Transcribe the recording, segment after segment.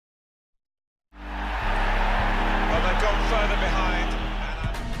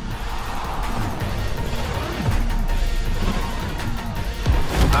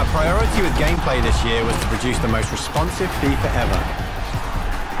issue with gameplay this year was to produce the most responsive FIFA ever.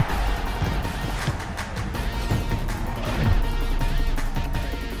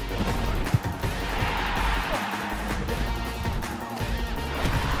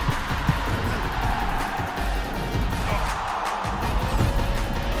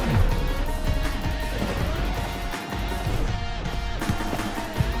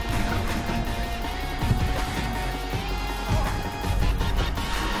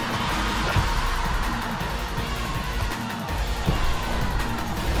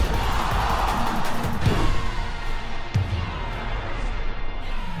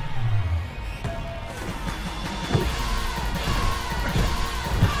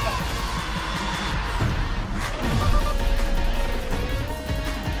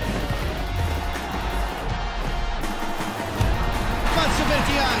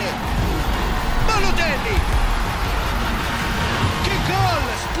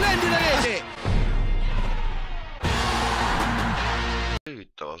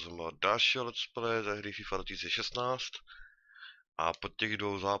 Vítám vás u dalšího Letsplay ze hry FIFA 2016 a po těch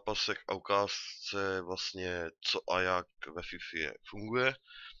dvou zápasech a ukázce vlastně co a jak ve FIFA funguje,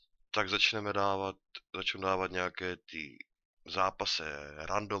 tak začnu dávat nějaké ty zápasy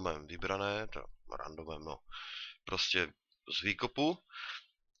randomem vybrané, prostě z výkopu.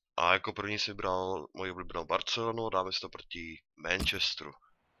 A jako první si vybral moji oblíbenou Barcelonu, dáme si to proti Manchesteru.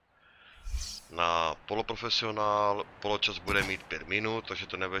 Na poloprofesionál poločas bude mít 5 minut, takže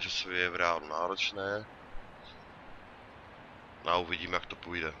to nebude časově v reálu náročné. A uvidíme, jak to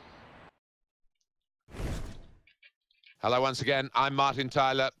půjde. Hello once again, I'm Martin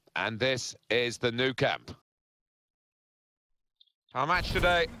Tyler and this is the Nou Camp. Our match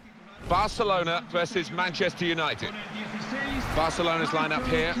today, Barcelona versus Manchester United. Barcelona's line-up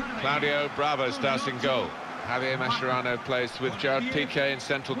here, Claudio Bravo starts in goal. Javier Mascherano plays with Gerard Piqué in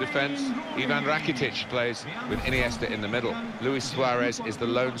central defence. Ivan Rakitic plays with Iniesta in the middle. Luis Suarez is the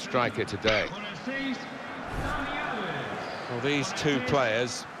lone striker today. Well, these two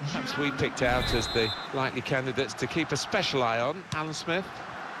players, perhaps we picked out as the likely candidates to keep a special eye on. Alan Smith?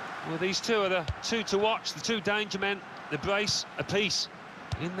 Well, these two are the two to watch, the two danger men, the brace apiece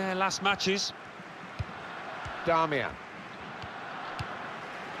in their last matches. Damian.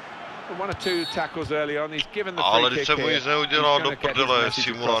 One or two tackles early on, he's given the free kick here. He's going to get his message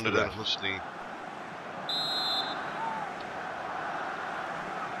across to them.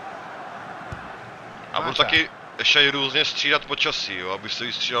 A budu taky ještě různě střídat počasí, jo, aby se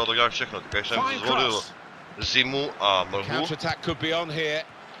vystřídalo to nějak všechno. Když jsem zvolil zimu a mlhu. Counter-attack could be on here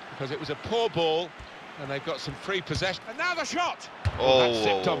because it was a poor ball and they've got some free possession. And now the shot. Oh, that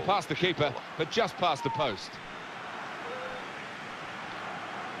zipped on past the keeper, but just past the post.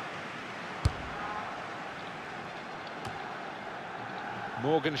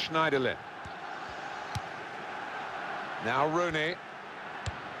 Morgan Schneiderlin. Now Rooney.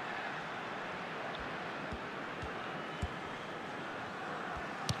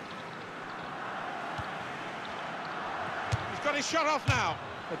 He's got his shot off now.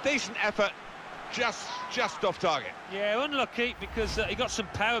 A decent effort, just off target. Yeah, unlucky because he got some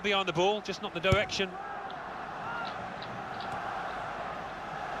power behind the ball, just not the direction.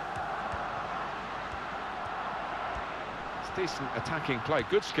 Decent attacking play,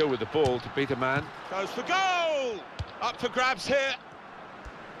 good skill with the ball to beat a man. Goes for goal! Up for grabs here.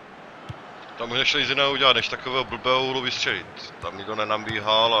 Tam nešlo nic jiného udělat, než takového blbého úlu vystřelit. Tam nikdo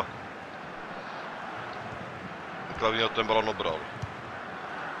nenambíhal a hlavně ten balon obral.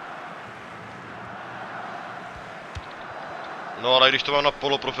 No ale když to mám na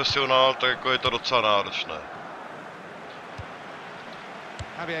poloprofesionál, tak jako je to docela náročné.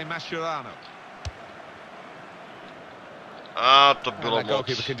 Javier Mascherano. A to bylo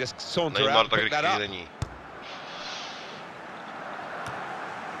moc. Neymar tak rychlý není.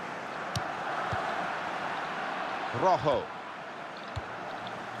 Rojo.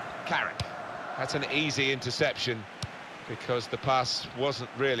 Carrick. That's an easy interception because the pass wasn't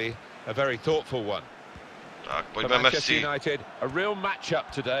really a very thoughtful one. Tak, pojďme Messi. United, a real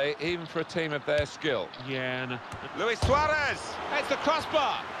match-up today, even for a team of their skill. Yeah. Luis Suarez. It's the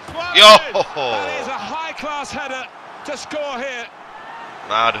crossbar. Suarez. Yo! That is a high-class header to score here.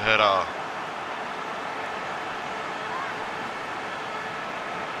 Nádhera.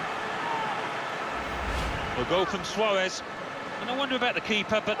 A goal from Suarez. And I wonder about the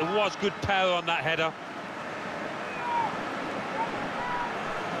keeper, but there was good power on that header.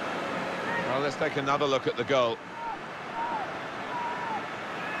 Well, let's take another look at the goal.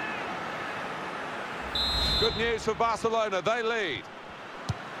 Good news for Barcelona, they lead.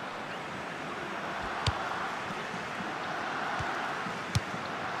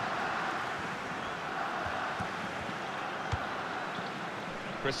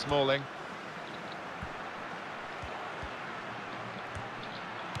 Chris Smalling.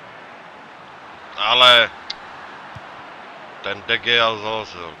 Ale ten De Gea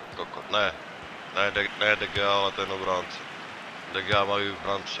zalezl, kokot, ne De Gea, ale ten obránce. De Gea mají v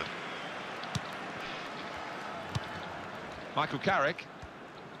brance. Michael Carrick.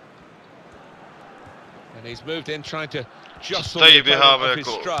 And he's moved in trying to jostle Tady the běháme opponent off his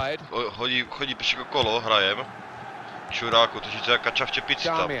jako, stride. chodí pěši jako kolo, hrajem. Čuráku, to je jak kača v čepici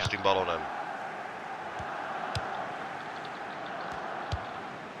tam s tím balonem.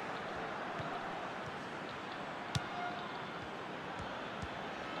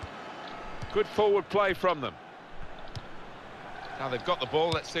 Good forward play from them. Now they've got the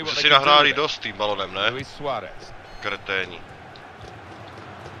ball, let's see what they Si can do nahráli with it. dost tím balonem, ne? Luis Suarez. Kreténi.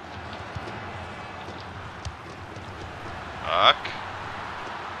 Tak.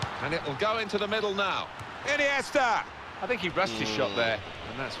 And it'll go into the middle now. Iniesta! I think he rushed his shot there,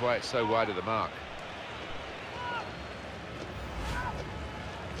 and that's why it's so wide of the mark.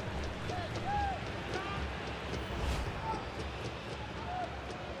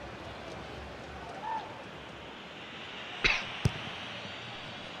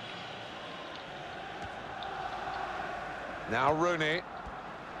 Now Rooney.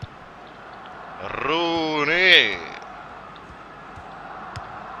 Rooney.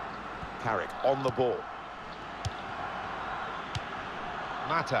 Carrick on the ball.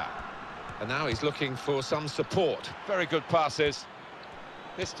 Mata. And now he's looking for some support. Very good passes.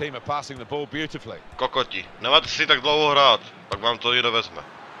 This team are passing the ball beautifully. Kokoti, nemáte si tak dlouho hrát, pak vám to někdo vezme.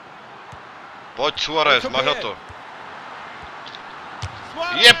 Pojď Suarez, máš na to.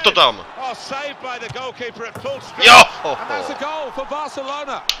 Jeb to tam! Oh, saved by the goalkeeper at full strength. Jo! And that's a goal for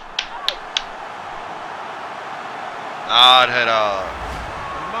Barcelona. Nádhera.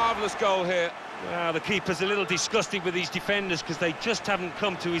 A marvellous goal here. Well, the keeper's a little disgusted with his defenders because they just haven't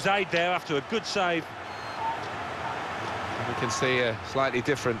come to his aid there after a good save. And we can see a slightly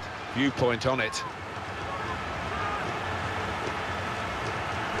different viewpoint on it.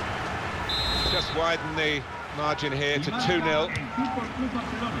 Just widen the margin here to 2-0.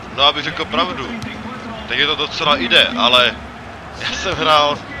 No, abych řekl pravdu, teď je to docela jde, ale já jsem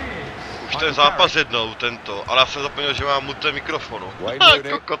hrál už ten zápas jednou, tento, ale já jsem zapomněl, že mám mute mikrofonu.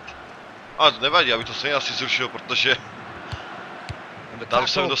 Kokot. A to nevadí, aby to se asi zrušilo, protože tam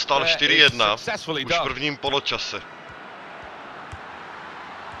jsem dostal 4-1 už v prvním poločase.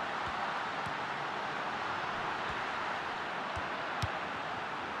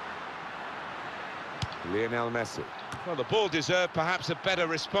 Lionel Messi. Well, the ball deserved perhaps a better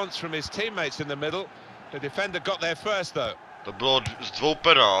response from his teammates in the middle. The defender got there first, though. To bylo z 2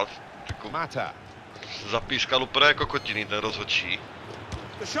 penalt. Mata. Zapískal úplně kokotiny ten rozhodčí.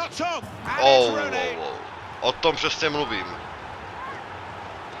 The shot's on. And it's Rooney. O tom přesně mluvím.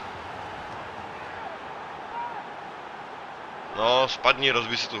 No, spadni,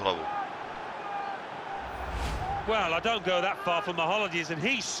 rozbij si tu hlavu. Well, I don't go that far from my holidays, and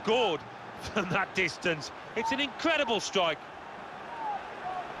he scored from that distance. It's an incredible strike.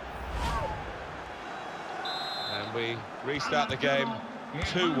 And we restart the game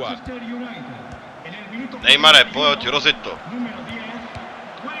 2-1. Neymare, pojď, rozjeď to.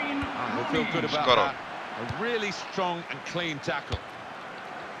 We feel good about Skoro. that. A really strong and clean tackle.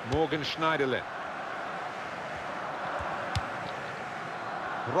 Morgan Schneiderlin.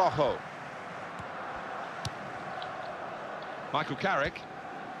 Rojo. Michael Carrick.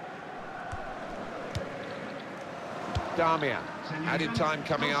 Damian. Added time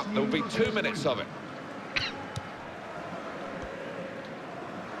coming up. There will be 2 minutes of it.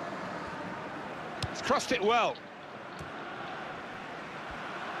 He's crossed it well.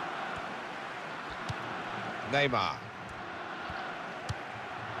 Neymar.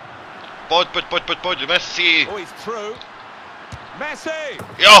 Pojď, Messi. Oh, he's through. Messi!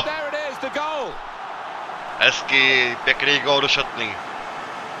 Jo! There it is, the goal! Hezky, pěkný gól do šatny.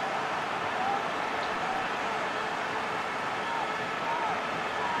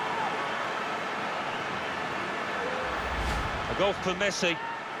 A goal for Messi,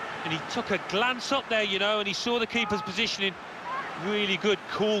 and he took a glance up there, you know, and he saw the keeper's positioning. Really good,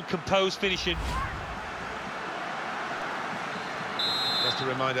 cool, composed finishing. Just a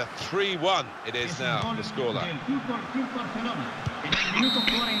reminder, 3-1 it is now, the scoreline.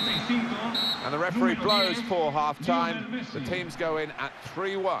 And the referee blows for half-time. The teams go in at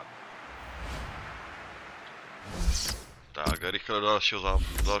 3-1. Tak, rychle do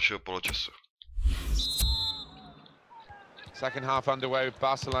dalšího poločasu. Second half underway,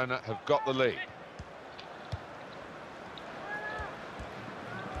 Barcelona have got the lead.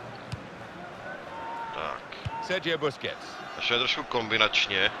 Tak. Sergio Busquets. Ještě trošku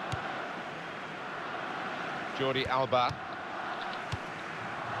kombinačně. Jordi Alba.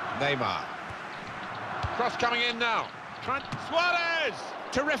 Neymar. Cross coming in now. Suarez!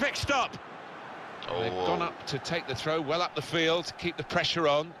 Terrific stop. Oh, They've gone up to take the throw, well up the field, to keep the pressure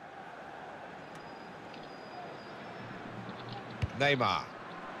on. Neymar.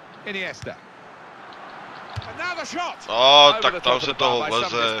 Iniesta. And now the shot. Oh, tak tam se toho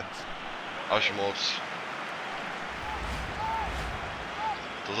vleze až moc.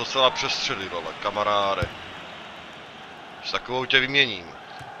 To docela přestřelil, ale kamaráde. S takovou tě vyměním.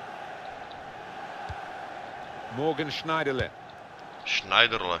 Morgan Schneiderle.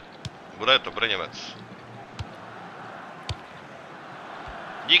 Schneiderle. Bude dobrý Němec.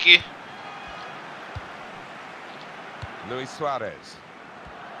 Díky. Luis Suarez.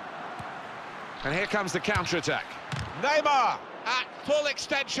 And here comes the counter-attack. Neymar! At full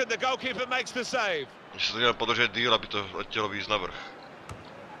extension, the goalkeeper makes the save. Když se to měl podržet díl, aby to letělo víc navrch.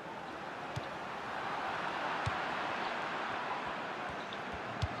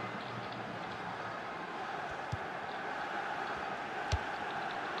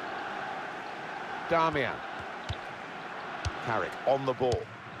 Damian. Carrick on the ball.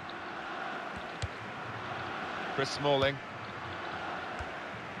 Chris Smalling.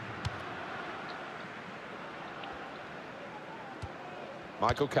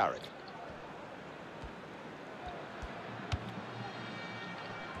 Michael Carrick.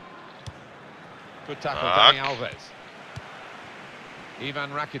 Good tackle, Dani Alves.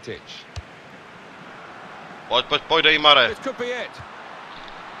 Ivan Rakitic. Pojď, Neymare. This could be it.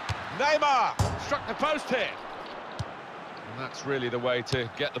 Neymar struck the post here. And that's really the way to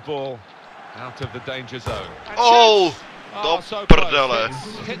get the ball out of the danger zone. Oh, do so prdele.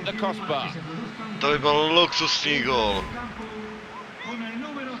 Hit the crossbar. To by byl luxusní gól.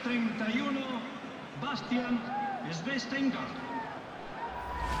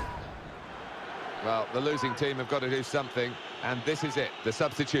 Well, the losing team have got to do something, and this is it, the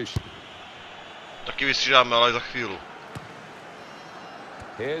substitution. Taky vystřídáme, ale za chvíli.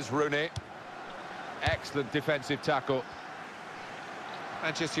 Here's Rooney. Excellent defensive tackle.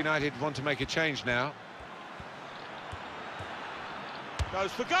 Manchester United want to make a change now.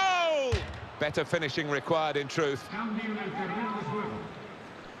 Goes for goal! Better finishing required in truth.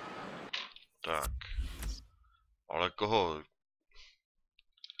 Tak. Ale koho?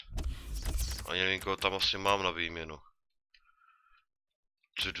 Ani nevím, koho tam asi mám na výměnu.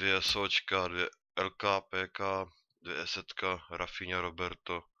 2 SOčka, 2 LK, PK, 2 SK, Rafinha,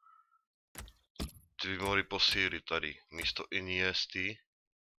 Roberto. Ty by mohli posílit tady. Místo Iniesty.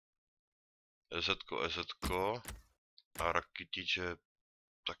 EZ a Rakitic je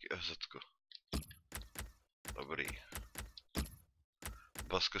taky EZ. Dobrý.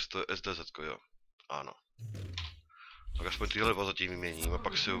 Baskes to je SDZ, jo. Ano. Tak aspoň tyhle dva zatím vyměním a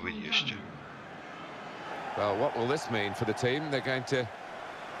pak se uvidí ještě. Well, what will this mean for the team? They're going to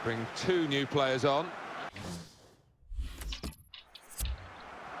bring 2 new players on.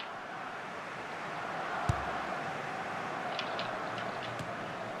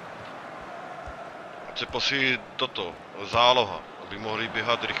 Se posílit toto, záloha, aby mohli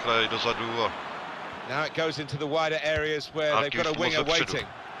běhat rychle dozadu a... Now it goes into the wider areas where they've got a winger waiting.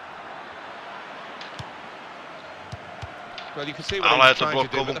 Well, you can see what he was trying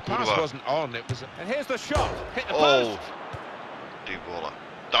to do, but the pass wasn't on. It was, and here's the shot. Hit the post. Ty vole.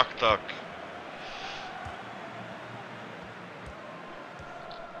 Tak.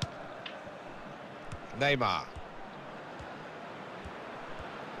 Neymar.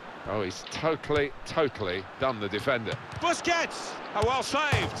 Oh, he's totally done the defender. Busquets! Oh, well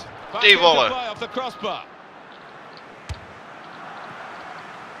saved. Back into play off the crossbar.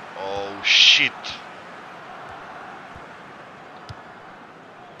 Oh, shit.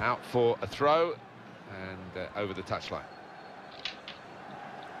 Out for a throw and over the touchline.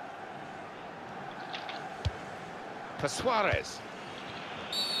 For Suarez.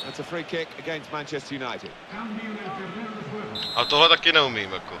 That's a free kick against Manchester United. A tohle taky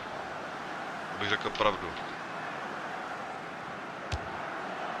neumím, jako. Abych řekl pravdu.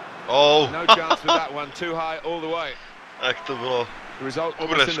 Oh. No chance with that one, too high all the way. Jak to bylo? The result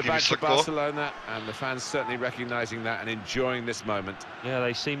almost in the back to Barcelona, and the fans certainly recognising that and enjoying this moment. Yeah,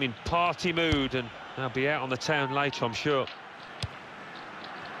 they seem in party mood, and they'll be out on the town later, I'm sure.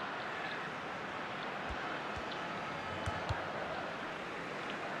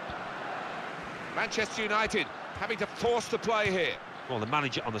 Manchester United having to force the play here. Well, the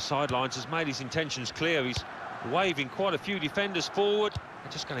manager on the sidelines has made his intentions clear. He's waving quite a few defenders forward.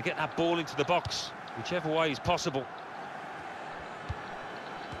 They're just going to get that ball into the box, whichever way is possible.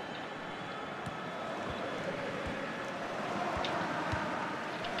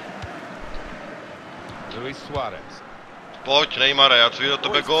 Luis Suarez. Pojď, Neymare, já chci do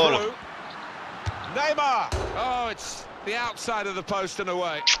tebe gól. Neymar! Oh, it's the outside of the post and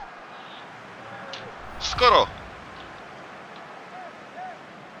away. Skoro.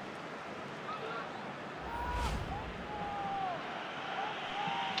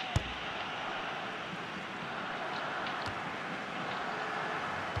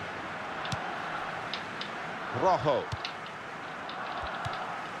 Rojo.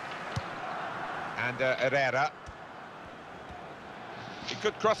 And Herrera. He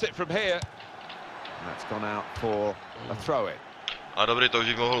could cross it from here. And that's gone out for a throw-in. A dobrý, to už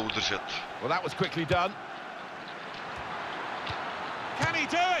jich mohl udržet. Well, that was quickly done. Can he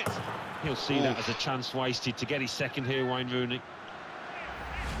do it? He'll see that as a chance wasted to get his second here, Wayne Rooney.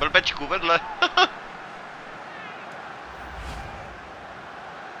 Blbečku, vedle.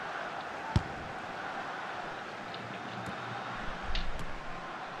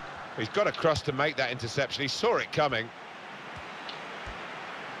 He's got a cross to make that interception. He saw it coming.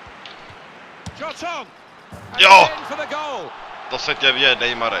 Shot on. And Jo! in for the goal. To se tě vě,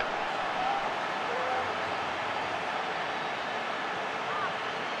 Neymare.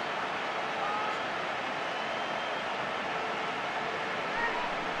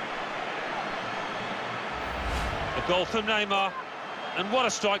 A goal from Neymar, and what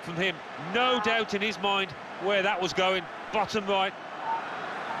a strike from him. No doubt in his mind where that was going. Bottom right.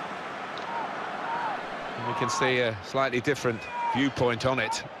 And we can see a slightly different viewpoint on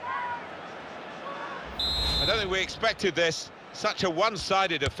it. I don't think we expected this. Such a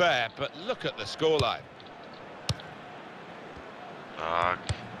one-sided affair, but look at the scoreline. Tak,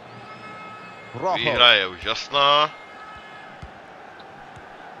 Rojo. výhra je úžasná.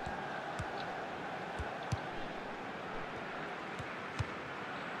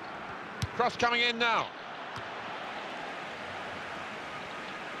 Cross coming in now.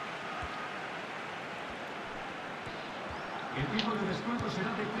 El tiempo de descuento será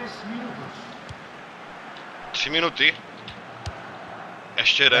de 3 minutos. 3 minuty.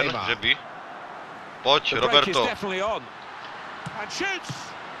 Ještě jeden, Neymar. že by. Pojď, The break is Roberto. definitely on. And shoots!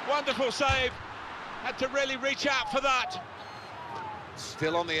 Wonderful save. Had to really reach out for that.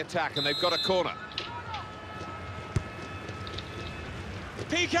 Still on the attack, and they've got a corner.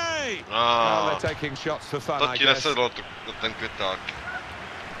 PK! Well, they're taking shots for fun, To I ti guess. nesedlo, ten květák.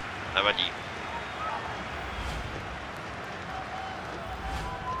 Nevadí.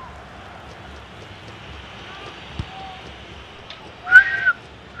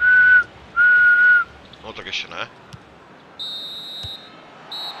 No tak ještě ne.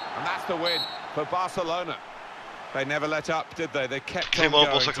 And that's the win for Barcelona. They never let up, did they? They kept Si on mohl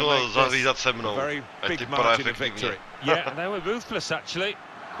going to poseknout make zahlídat se this a mnou. very Ať big vypadá margin of efektivně. victory. Yeah, they were ruthless actually.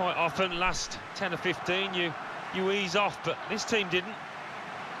 Quite often, last 10 or 15, you ease off, but this team didn't.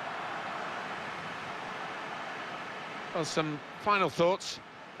 Well, some final thoughts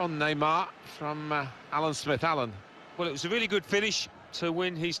on Neymar from Alan Smith. Alan. Well, it was a really good finish to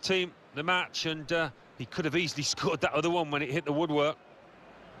win his team the match, and he could have easily scored that other one when it hit the woodwork.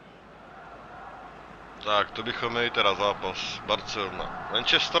 Tak, to bychom měli teda zápas Barcelona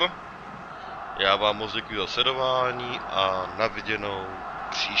Manchester. Já vám moc děkuji za sledování a na viděnou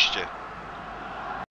příště.